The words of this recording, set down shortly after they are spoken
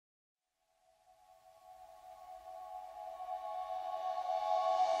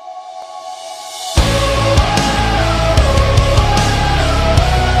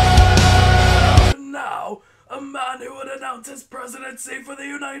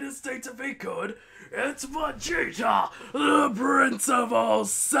United States if he could. It's Vegeta, the Prince of All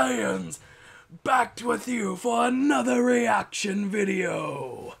Sayins, back with you for another reaction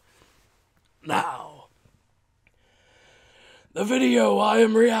video. Now, the video I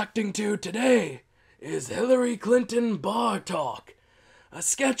am reacting to today is Hillary Clinton Bar Talk, a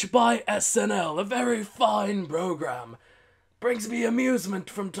sketch by SNL, a very fine program. Brings me amusement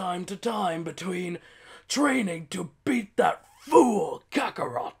from time to time between training to beat that fool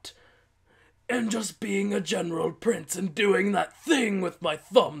Kakarot and just being a general prince and doing that thing with my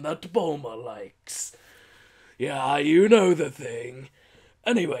thumb that Bulma likes. Yeah, you know the thing.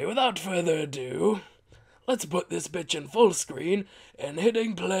 Anyway, without further ado, let's put this bitch in full screen and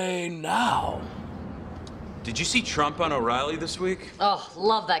hitting play now. Did you see Trump on O'Reilly this week? Oh,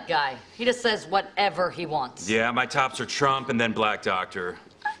 love that guy. He just says whatever he wants. Yeah, my tops are Trump and then Black Doctor.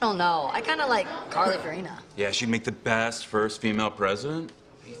 I don't know. I kind of like Carly Fiorina. Yeah, she'd make the best first female president.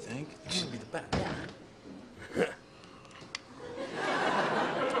 What do you think? She'd be the best. Yeah.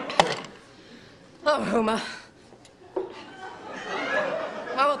 Oh, Huma.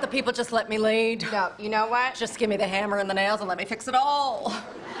 Why won't the people just let me lead? No, you know what? Just give me the hammer and the nails and let me fix it all.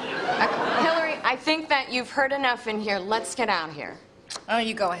 Hillary, I think that you've heard enough in here. Let's get out here. Oh,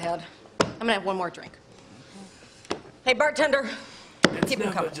 you go ahead. I'm gonna have one more drink. Hey, bartender. It's Keep 'em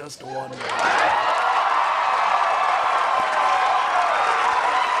never coming. just one. Okay, we're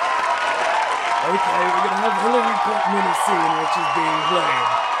gonna have Hillary Clinton in a scene which is being played.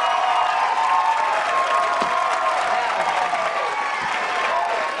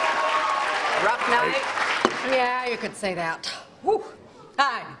 Rough night? Yeah, you could say that. Whew.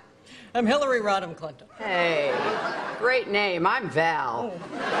 Hi, I'm Hillary Rodham Clinton. Hey, great name. I'm Val.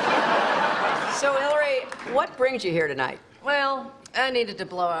 So, Hillary, what brings you here tonight? Well, I needed to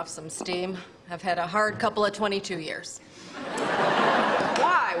blow off some steam. I've had a hard couple of 22 years.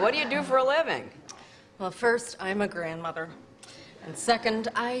 Why? What do you do for a living? Well, first, I'm a grandmother. And second,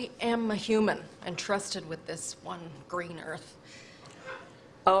 I am a human entrusted with this one green earth.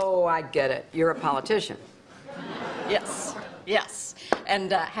 Oh, I get it. You're a politician. Yes, yes.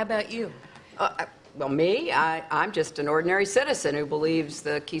 And how about you? Well, me? I'm just an ordinary citizen who believes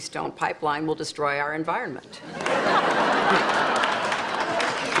the Keystone Pipeline will destroy our environment.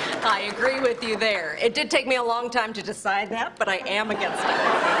 I agree with you there. It did take me a long time to decide that, but I am against it.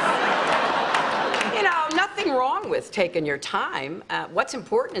 You know, nothing wrong with taking your time. What's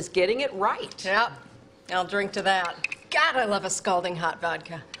important is getting it right. Yep, I'll drink to that. God, I love a scalding hot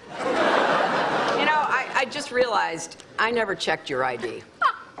vodka. You know, I just realized I never checked your ID.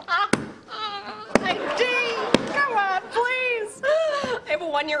 ID! Come on, please. I have a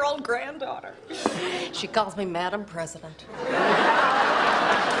one-year-old granddaughter. She calls me Madam President.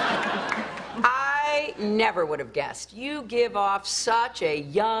 I never would have guessed. You give off such a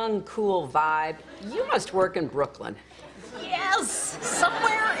young, cool vibe. You must work in Brooklyn. Yes,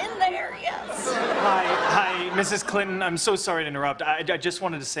 somewhere in there, yes. Hi, Mrs. Clinton. I'm so sorry to interrupt. I just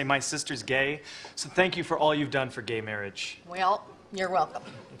wanted to say my sister's gay, so thank you for all you've done for gay marriage. Well, you're welcome.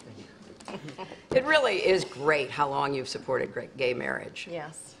 It really is great how long you've supported gay marriage.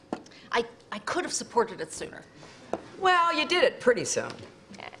 Yes. I could have supported it sooner. Well, you did it pretty soon.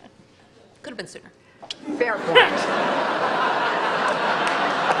 Yeah, could have been sooner. Fair point.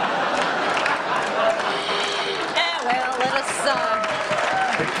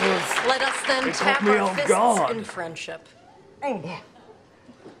 Well, let us then it tap caught me our off fists guard. in friendship. Oh,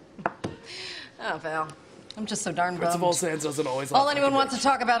 Val, I'm just so darn Prince of All bummed. Sayins doesn't always All laugh anyone like a wants to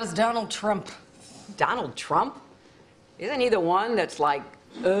talk about is Donald Trump. Donald Trump? Isn't he the one that's like,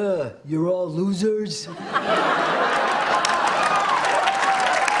 you're all losers? That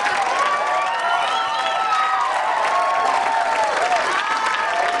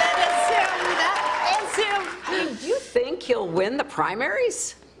is him. Do you think he'll win the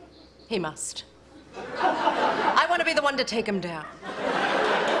primaries? He must. I want to be the one to take him down.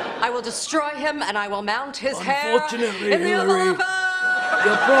 I will destroy him, and I will mount his hair Unfortunately, in the Oval Hillary, Office.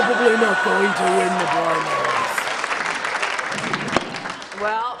 you're probably not going to win the primaries.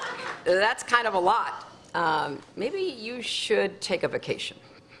 Well, that's kind of a lot. Maybe you should take a vacation.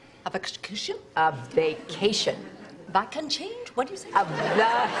 A vacation? A vacation. That can change? What do you say? A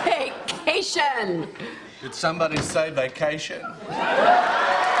vacation. Did somebody say vacation?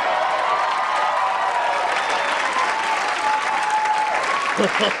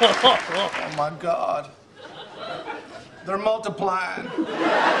 Oh my God. They're multiplying.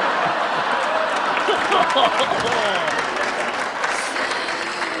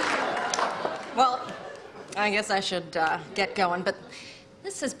 Well, I guess I should get going, but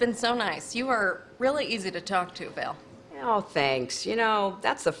this has been so nice. You are really easy to talk to, Val. Oh, thanks. You know,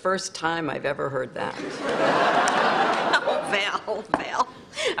 that's the first time I've ever heard that. Oh, Val.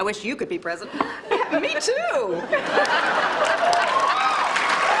 I wish you could be president. Me too.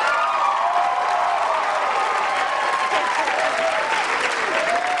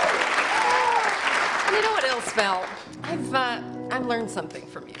 And you know what else, Val? I've learned something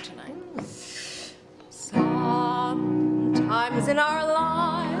from you tonight. Sometimes in our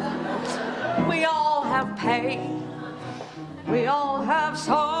lives, we all have pain. We all have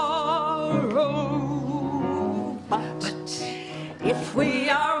sorrow. But if we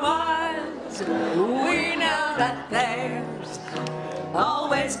are wise, we know that there's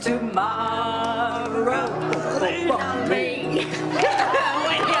always tomorrow. Lean me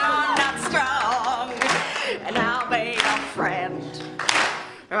when you're not strong, and I'll be a friend.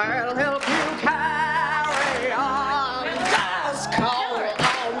 I'll help you carry on. Just call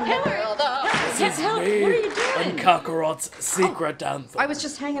on This is me and Kakarot's secret anthem. I was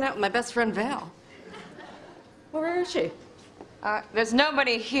just hanging out with my best friend Val. Where is she? There's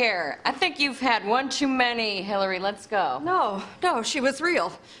nobody here. I think you've had one too many, Hillary. Let's go. No, she was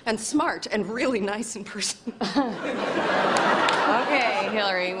real and smart and really nice in person. Okay,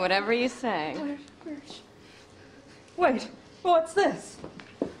 Hillary, whatever you say. Where is she? Wait, what's this?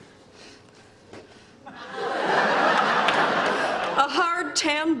 A hard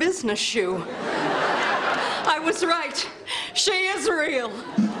tan business shoe. I was right. She is real.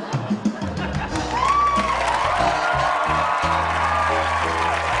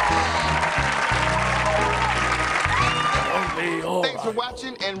 Thanks for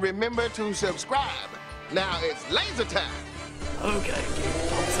watching, and remember to subscribe. Now it's laser time. Okay, Keith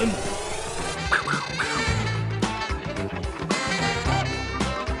Thompson.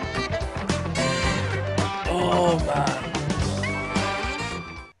 Oh, man.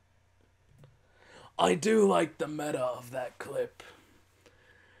 I do like the meta of that clip.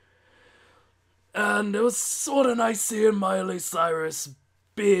 And it was sort of nice seeing Miley Cyrus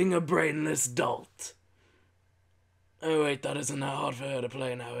being a brainless dolt. Oh wait, that isn't that hard for her to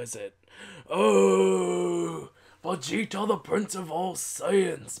play now, is it? Oh, Vegeta, the Prince of All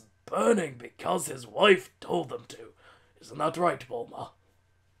Sayins, burning because his wife told him to. Isn't that right, Bulma?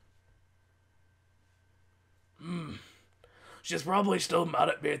 She's probably still mad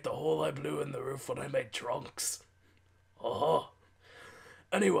at me at the hole I blew in the roof when I made Trunks.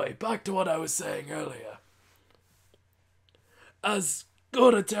 Anyway, back to what I was saying earlier. As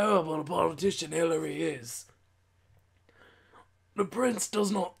good a terrible a politician Hillary is, the prince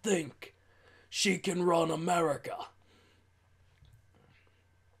does not think she can run America.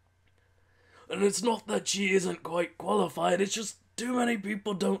 And it's not that she isn't quite qualified, it's just too many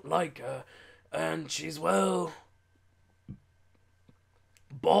people don't like her. And she's, well,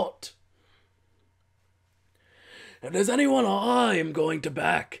 bought. If there's anyone I am going to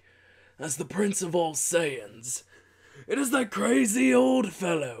back as the Prince of All Sayins, it is that crazy old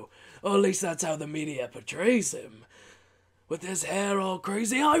fellow, or at least that's how the media portrays him. With his hair all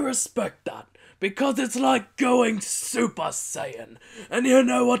crazy, I respect that, because it's like going Super Saiyan. And you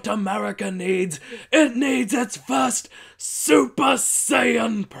know what America needs? It needs its first Super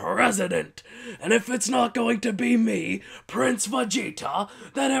Saiyan president. And if it's not going to be me, Prince Vegeta,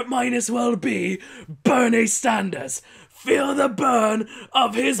 then it might as well be Bernie Sanders. Feel the burn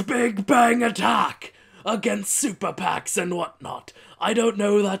of his Big Bang attack against super PACs and whatnot. I don't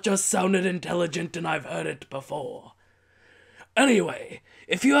know, that just sounded intelligent and I've heard it before. Anyway,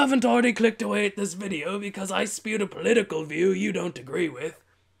 if you haven't already clicked away at this video because I spewed a political view you don't agree with,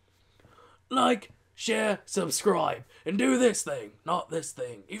 like, share, subscribe, and do this thing, not this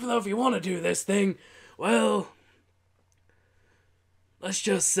thing. Even though if you want to do this thing, well, let's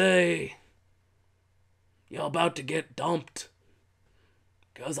just say you're about to get dumped.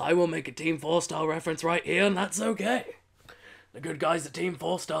 Because I will make a Team 4-star reference right here, and that's okay. The good guys at Team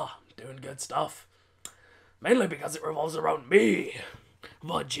 4-star, doing good stuff. Mainly because it revolves around me,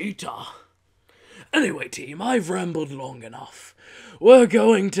 Vegeta. Anyway, team, I've rambled long enough. We're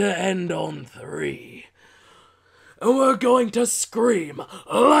going to end on 3. And we're going to scream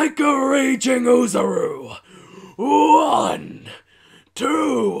like a raging Oozaru. 1,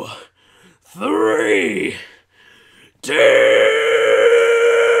 2, 3. Team!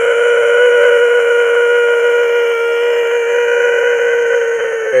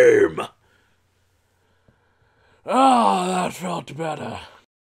 Ah, that felt better.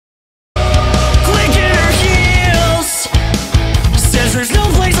 Click in her heels, says there's no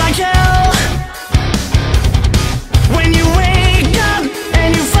place I can